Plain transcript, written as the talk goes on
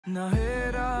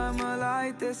नहेरा मलाई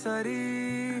त्यसरी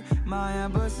माया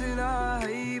बसला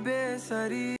है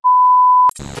बेसरी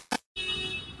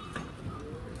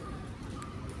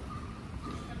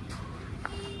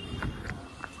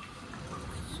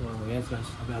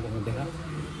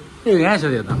ए यहाँ छ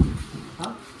त्यो त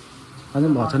अझै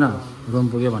भएको छैन रुम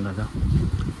पुग्यो भनेर त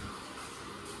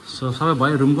सो सबै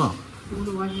भयो रुमको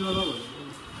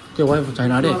त्यो वाइफाई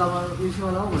छैन अरे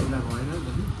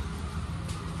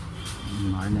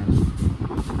होइन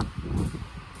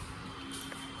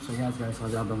सो यहाँ चाहिँ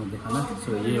सबै आपको देखाना सो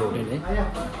यही होटल है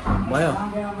भयो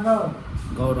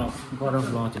गौरव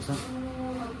लज छ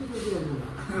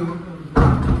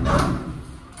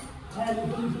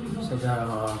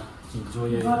जो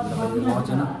ये लॉज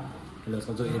है ना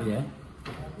उसका जो एरिया है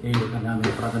यही का नाम है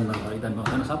पुरातन नगर इधर में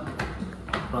होता है ना सब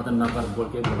पुरातन नगर बोल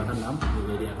के बोला था नाम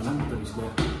ये एरिया का नाम तो इसलिए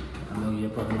हम लोग ये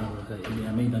पुरातन नगर का एरिया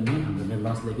में इधर में हम लोग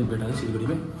लॉज लेके बैठा है सिलीगुड़ी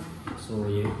में सो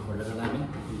ये होटल का नाम है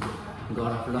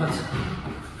गौरव लॉज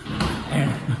एंड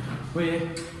वो ये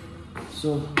so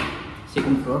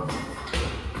second floor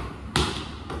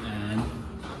and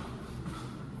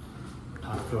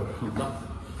third floor मतलब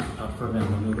after that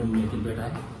हम लोग रूम लेके बैठा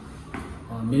है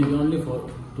और maybe only for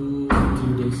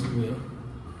 2-3 days we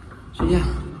so yeah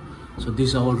so this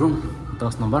is our room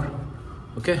 10 number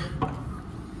okay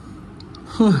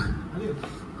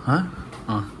हाँ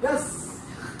यस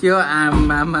क्यों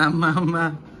आमा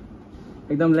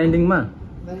एकदम ल्यान्डिङमा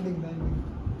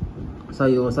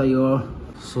सही हो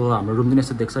सो हाम्रो रुम पनि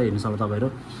यस्तो देख्छ हेर्नु सक्छ तपाईहरु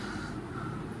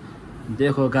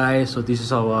देखो guys so this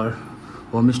is our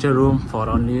homestay room for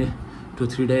only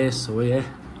 2-3 days हुए है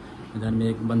इधर में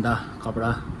एक बंदा कपड़ा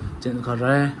चेंज कर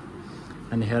रहा है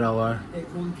एंड हियर आवर एक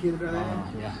फोन खेल रहा है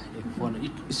या एक phone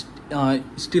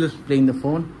still playing the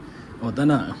phone होता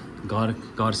ना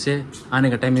घर से आने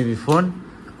का टाइम में भी फोन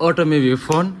ऑटो में भी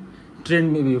फोन ट्रेन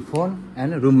में भी फोन एंड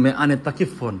रूम में आने तक ही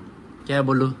फोन क्या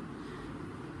बोलूं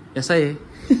ऐसा है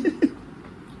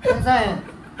ऐसा है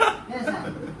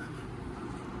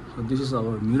so this is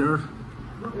our mirror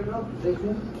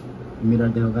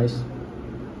देखो guys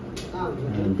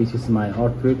and this is my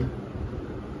outfit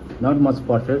not much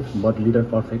perfect but little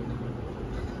perfect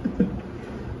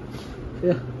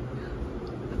yeah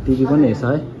TV पनि ऐसा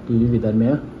है टीवी भीतर में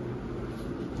है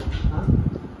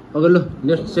अगर लो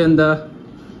लेट्स चेंज द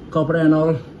कपड़ा एंड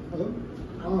ऑल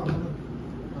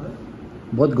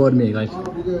बहुत गर्मी है गाइस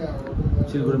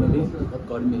सिलगुड़ी में भी बहुत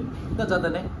गर्मी है इतना ज़्यादा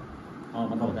नहीं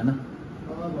मतलब होता है ना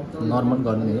नॉर्मल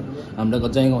गर्मी है हम लोग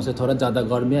जहाँ गाँव से थोड़ा ज़्यादा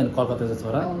गर्मी है कोलकाता से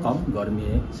थोड़ा कम गर्मी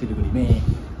है सिलीगुड़ी में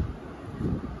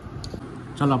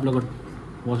चलो आप लोग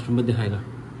वॉशरूम में दिखाएगा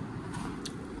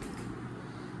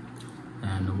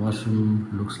and washroom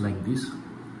looks like this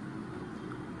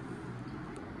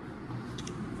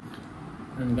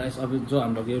and guys अभी जो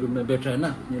हम लोग ये रूम में बैठ रहे हैं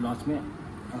ना ये लॉज में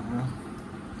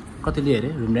कति लिए अरे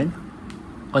रूम रेंट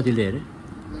कति लिए अरे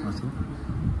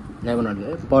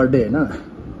 1100 पर डे है ना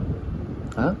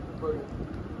हाँ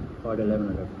पर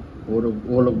 1100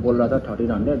 वो लोग बोल रहा था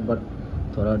 1300 बट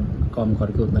थोड़ा कम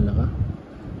करके उतना लगा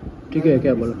ठीक है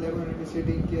क्या बोलो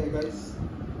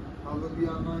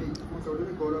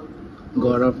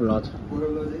गौरव लज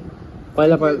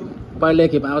पहिला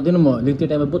के आएको थिएन म त्यो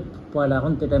टाइममा बहुत पहिला आएको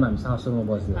नि त्यो टाइममा हामी सासुमा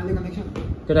बस्थ्यो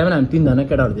त्यो टाइममा हामी 3 जना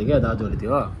केटाहरू थियो क्या दाजुहरू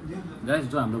थियो गाइस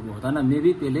जो हम लोग होता ना मे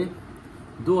भी पहले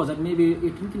 2000 में भी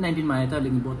 18 कि 19 में आया था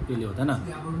लेकिन बहुत पहले होता ना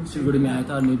सिलगुड़ी में आया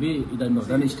था और मे भी इधर में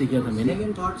होता ना स्टे किया था मैंने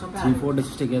 3-4 डेज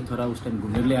स्टे किया थोड़ा उस टाइम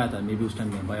घूमने के लिए आया था मे भी उस टाइम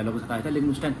में भैया लोगों से आया था लेकिन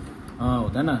उस टाइम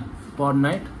होता ना पर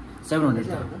नाइट 700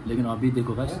 था लेकिन अभी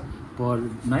देखो गाइस पर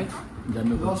नाइट इधर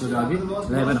में अभी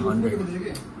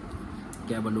 1100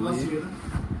 क्या बोलूँगा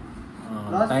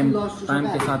टाइम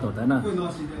के साथ होता है ना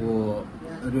वो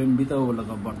रेंट भी तो वो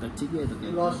लगा बढ़ता ठीक है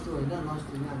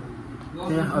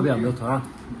अभी हम लोग थोड़ा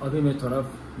अभी मैं थोड़ा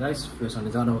गाइस फ्रेश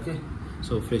होने जा रहा हूँ ओके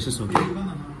सो फ्रेशेस हो गए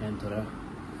एंड थोड़ा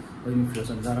अभी मैं फ्रेश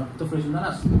होने जा रहा हूँ तो फ्रेश होना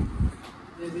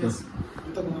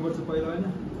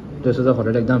ड्रेस त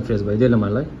खोलेर एकदम फ्रेस भइदिएन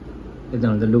मलाई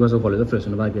एकदम त लुगा सब खोलेर फ्रेस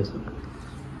हुनु बाँकी छ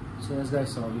सो यस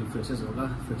गाइस अभी फ्रेशेस होगा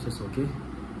फ्रेशेस हो के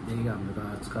देखिएगा हम लोग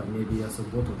आज का मे भी ऐसा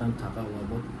बहुत होता है थका हुआ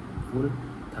बहुत फुल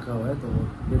थका हुआ है तो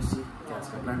लेट्स सी क्या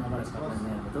इसका प्लान होगा इसका प्लान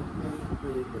नहीं है तो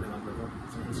ये बोलेगा आप लोगों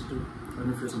को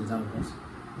अभी फ्रेश होने जाऊँ गाइस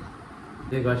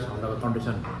देख गाइस हम लोग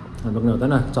कंडीशन हम लोग ने होता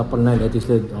है ना चप्पल नहीं लेते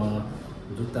इसलिए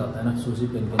जूता होता है ना शूज ही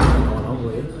पहन के निकलना वो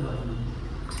है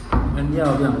एंड या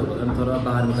अभी हम लोग थोड़ा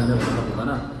बाहर निकालने होता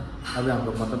ना अभी हम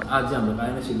लोग मतलब आज हम लोग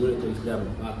आए ना सिलगुड़ी तो इसलिए हम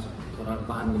लोग आज थोड़ा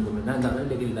बाहर घूमने नहीं जा रहे हैं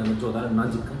लेकिन इधर में जो होता है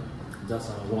नजीक का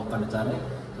जैसा वॉक करने जा रहे हैं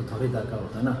तो थोड़ी देर का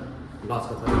होता है ना लॉज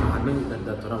का थोड़ा बाहर में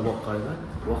इधर थोड़ा वॉक करेगा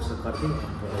वॉक से करके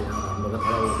हम लोग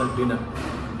थोड़ा होटल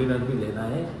डिनर भी लेना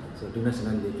है सो डिनर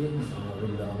सिनर लेके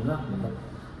रूम जाऊँगा, मतलब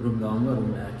रूम जाऊँगा, रूम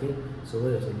में आके सोए,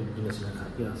 ऐसे डिनर सिनर खा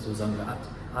के सो जाऊँगा।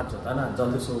 आज होता है ना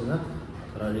जल्दी सोऊंगा,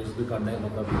 थोड़ा रेस्ट भी करना है,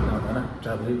 मतलब होता है ना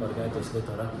ट्रैवल भी कर गया तो इसलिए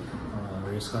थोड़ा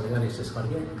रेस्ट करेगा, रेस्ट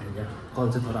करके कल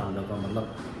से थोड़ा हम लोग का मतलब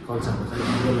कल से हम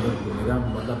लोग घूमेगा,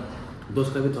 मतलब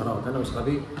दोस्त का भी थोड़ा होता है ना, उसका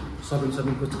भी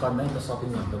शॉपिंग कुछ करना है तो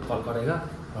शॉपिंग हम लोग कॉल करेगा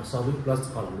और शॉपिंग प्लस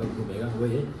कॉल हम लोग घूमेगा,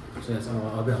 वही है। सो ऐसा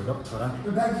अभी हम लोग थोड़ा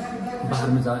बाहर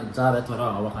में जा रहे हैं थोड़ा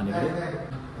हवा खाने के लिए।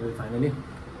 अभी फाइनली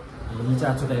हम लोग नीचे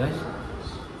आ चुके हैं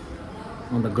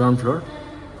ऑन द ग्राउंड फ्लोर।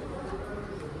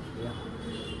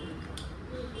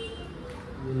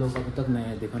 ये लोग अभी तक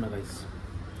नया देखो ना गाइस,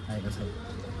 आएगा सही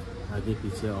आगे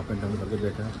पीछे अप एंड डाउन करके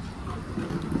बैठा है।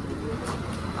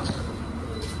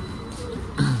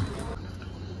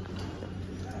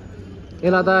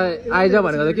 यसलाई त आइज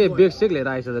भनेको त के बेग सेक लिएर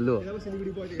आइस त लु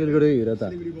सिलगढी हिरो त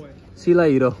सिला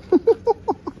हिरो।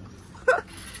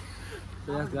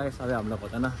 गाइस अभी हम लोग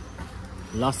होता है ना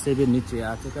लास्ट से भी नीचे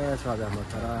आ चुका है। सो अभी हम लोग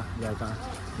थोड़ा यहाँ का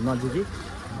नजदीकी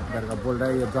इधर का बोल रहा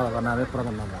है, ये जगह का नाम है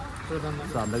प्रधान नगर।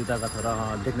 तो हम लोग इधर का थोड़ा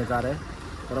देखने जा रहे हैं,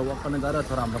 थोड़ा वॉक करने जा रहे हैं,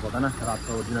 थोड़ा हम लोग होता है ना रात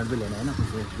को डिनर भी लेना है ना,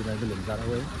 डिनर भी लेने जा रहा है।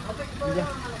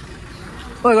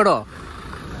 वही गडो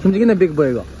तिमी किन बेग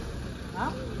बोएको,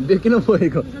 बेग किन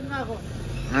बोएको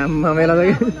आमा मेला त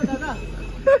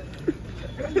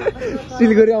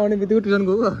सिलगढी आउने बित्तिकै ट्युसन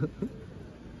गएको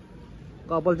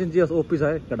कपाल चाहिँ जियस ओपी छ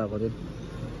है केटाको दिन।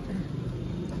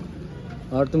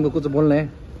 और तुमको कुछ बोलना है?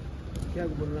 क्या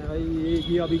बोलना है भाई, ये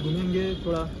कि अभी घूमेंगे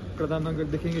थोड़ा प्रधान नगर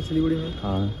देखेंगे सिलीगुड़ी में।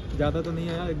 हाँ ज़्यादा तो नहीं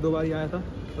आया, 1-2 बार ही आया था,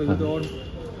 और तो और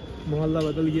मोहल्ला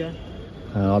बदल गया है।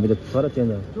 हाँ अभी तो थोड़ा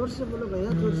चेंज है। जोर से बोलो भैया,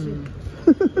 जोर से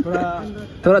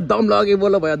थोड़ा दम लगा के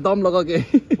बोलो भैया, दम लगा के।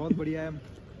 बहुत बढ़िया है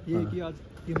ये कि आज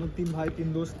तीन भाई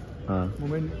 3 दोस्त हाँ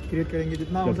मोमेंट क्रिएट करेंगे,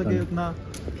 जितना हो सके उतना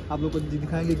आप लोग को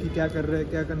दिखाएंगे कि क्या कर रहे हैं,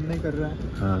 क्या नहीं कर रहा है।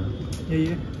 हाँ यही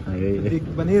है, हाँ यही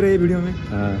है, बने रहे वीडियो में।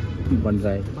 हाँ बन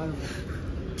रहा है।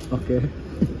 ओके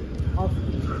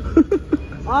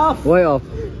ऑफ वही ऑफ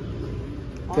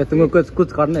क्या तुमको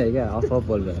कुछ करना है क्या? ऑफ ऑफ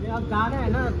बोल रहे हैं। आप गाना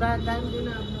है ना, टाइम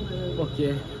देना।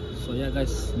 ओके सो या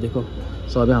गाइस देखो,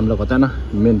 सो अभी हम लोग होता है ना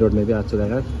मेन रोड में भी आ चुका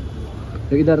है।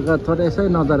 तो इधर का थोड़ा ऐसा ही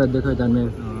नज़ारा देखो, इधर में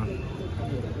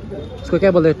उसको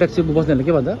क्या बोलते हैं, टैक्सी बस्नेहरूले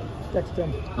के भन्छ?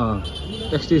 हाँ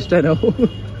टैक्सी स्ट्यान्ड हो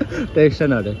टैक्सी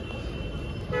स्ट्यान्ड अरे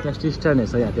टैक्सी स्ट्यान्ड है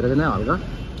यहाँतिर चाहिँ हल्का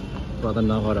प्रधान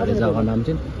नगर अरे जग्गा नाम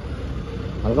चाहिँ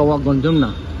हल्का वक गर्नु जाउँ न,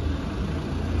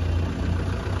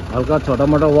 हल्का छोटा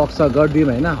मोटा वक छ गरिदिउँ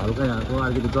होइन, हल्का यहाँको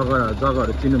अलिकति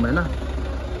जग्गाहरू चिनौँ होइन,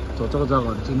 छोटो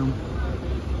जग्गाहरू चिनौँ,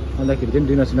 अन्तखेरि चाहिँ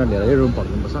डिनर सिनर लिएर रुम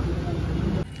फर्किनुपर्छ।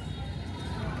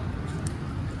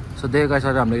 सो देखो गाइस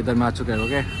अभी हम लोग इधर में आ चुके हो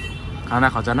क्या खाना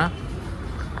खजाना।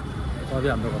 तो अभी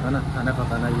हम लोग होता है ना खाना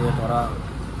खजाना, ये थोड़ा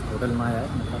होटल में आया है,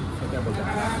 मतलब क्या बोलते हैं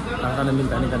खाना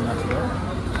मिलता नहीं करना चाहिए।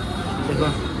 देखो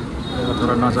देखो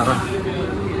थोड़ा नज़ारा,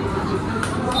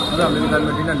 अभी हम लोग इधर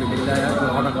में डिनर लेने के लिए आया है, तो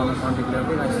ऑर्डर करना खाने के लिए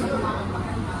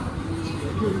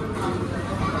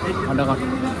ऑर्डर कर।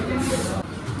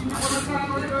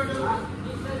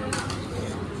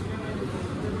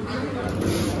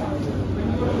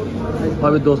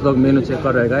 अभी दोस्त लोग मेनू चेक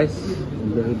कर रहे हैं गाइस,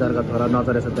 इधर का थोड़ा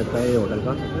नज़र ऐसा देखता है ये होटल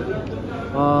का।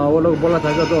 वो लोग बोला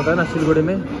था कि जो होता है ना सिलगुड़ी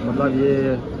में, मतलब ये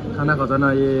खाना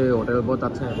खजाना ये होटल बहुत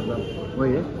अच्छा है, मतलब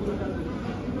वही है।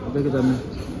 देखिए जब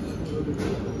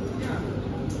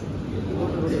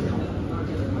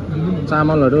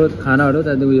चामलहरू खानाहरू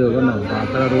त्यहाँदेखि उयो गर्नु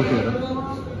भात र रोटीहरू।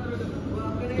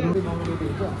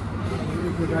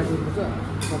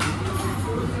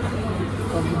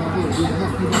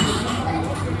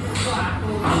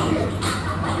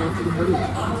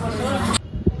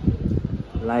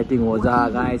 लाइटिंग हो जा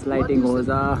गाइस, लाइटिंग हो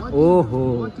जा।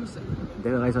 ओहो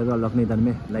देखो गाइस अभी लखनऊ इधर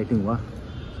में लाइटिंग हुआ,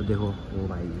 तो देखो ओ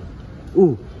भाई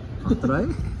ओ खतरा है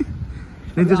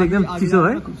एकदम चिसो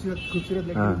है, खूबसूरत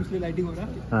लाइटिंग हो रहा है।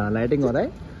 हाँ लाइटिंग हो रहा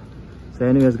है। सो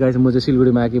एनिवेज गाइस मुझे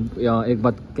सिलगढीमा आके एक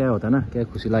बात क्या होता है ना, क्या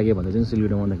खुसी लाग्यो भन्दा चाहिँ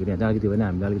सिलगढीमा आउँदाखेरि यहाँ चाहिँ अलिकति भने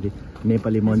हामीले अलिकति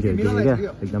नेपाली मान्छेहरू देख्यो क्या,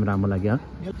 एकदम राम्रो लाग्यो।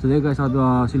 सो देखो गाइस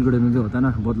अब सिलगढी में भी होता है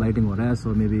ना बहुत लाइटिंग हो रहा है। सो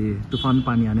मे बी तूफान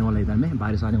पानी आने वाला है इधर में,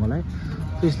 बारिश आने वाला है,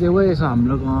 तो इसलिए वो ऐसा हम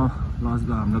लोग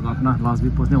अपना लॉस भी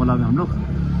पहुँचने वाला है हम लोग।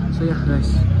 सो या गाइस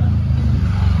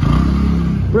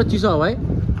पुरा चिसो हो भाइ,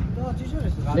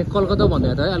 कलकत्ता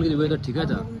भन्दा त है अलिकति वेदर ठिकै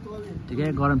छ,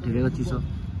 ठिकै गरम ठिकैको चिसो।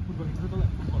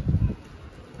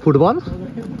 फुटबल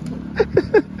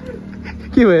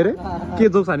के भयो रे, के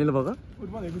जोक हानिलो भएको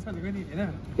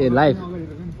ए life.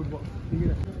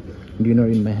 Dinner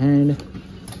in my hand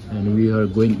and we are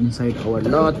going inside our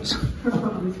lodge.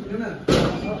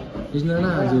 बुझ्नु न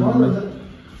आज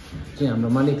चाहिँ हाम्रो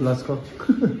मालिक लजको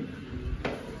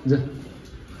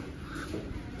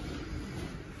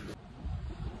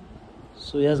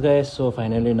so yes guys, so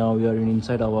finally now we are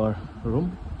inside our room.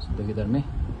 देखिए इधर में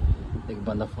एक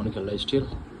बंदा फ़ोन खेल रहा है स्टिल,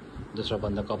 दूसरा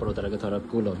बंदा कपड़ा उतार के थोड़ा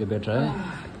कूल होके बैठ रहा है।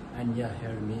 And yeah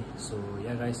hear me. So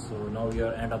yeah guys, so now we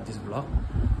are end of this blog.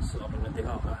 So आप लोगों ने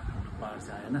देखा होगा बाहर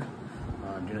से आया ना,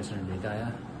 डिनर सेंटर लेके आया,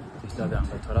 तो इसलिए अभी हम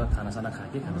लोग थोड़ा खाना साना खा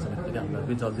के हम लोग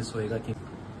भी जल्दी सोएगा कि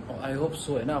आई होप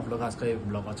सो है ना। आप लोग आज का ये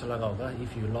ब्लॉग अच्छा लगा होगा।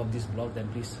 If you love this blog then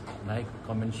please like,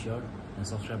 comment, share and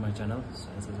subscribe my channel.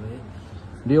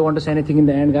 Do you want two say anything in the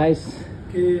end guys?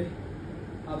 कि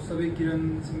आप सभी किरण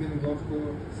सिंगदेन ब्लॉग्स को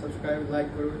सब्सक्राइब, लाइक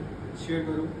करो, शेयर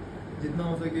करो, जितना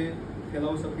हो सके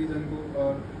फैलाओ सबकी जन को,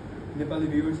 और नेपाली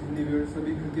व्यूअर्स, हिंदी व्यूअर्स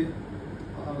सभी मिलके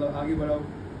मतलब आगे बढ़ाओ।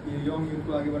 ये यंग यूथ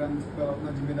को आगे बढ़ाने सबका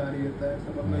अपना जिम्मेदारी रहता है,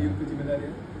 सब अपना यूथ की जिम्मेदारी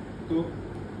है। तो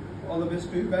all the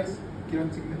best two you guys, Kiran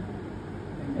सिंगदेन।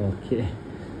 Okay,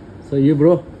 so you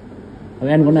bro, अब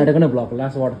एंड करना है ब्लॉग,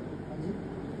 लास्ट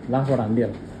वर्ड हम दिया।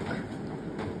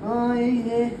 हाँ यही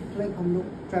है, लाइक हम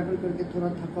लोग ट्रैवल करके थोड़ा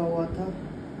थका हुआ था,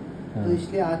 तो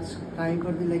इसलिए आज कहीं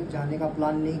पर भी लाइक जाने का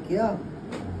प्लान नहीं किया।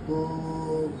 तो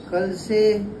कल से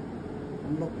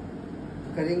हम लोग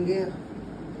करेंगे,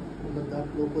 मतलब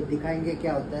आप लोगों को दिखाएंगे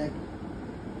क्या होता है।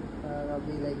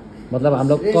 अभी लाइक मतलब हम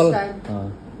लोग कल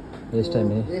रेस्ट टाइम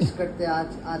है, रेस्ट करते हैं।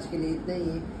 आज के लिए इतना ही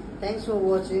है। थैंक्स फॉर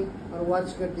वॉचिंग, और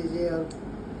वॉच कर दीजिए और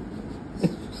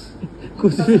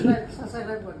कुछ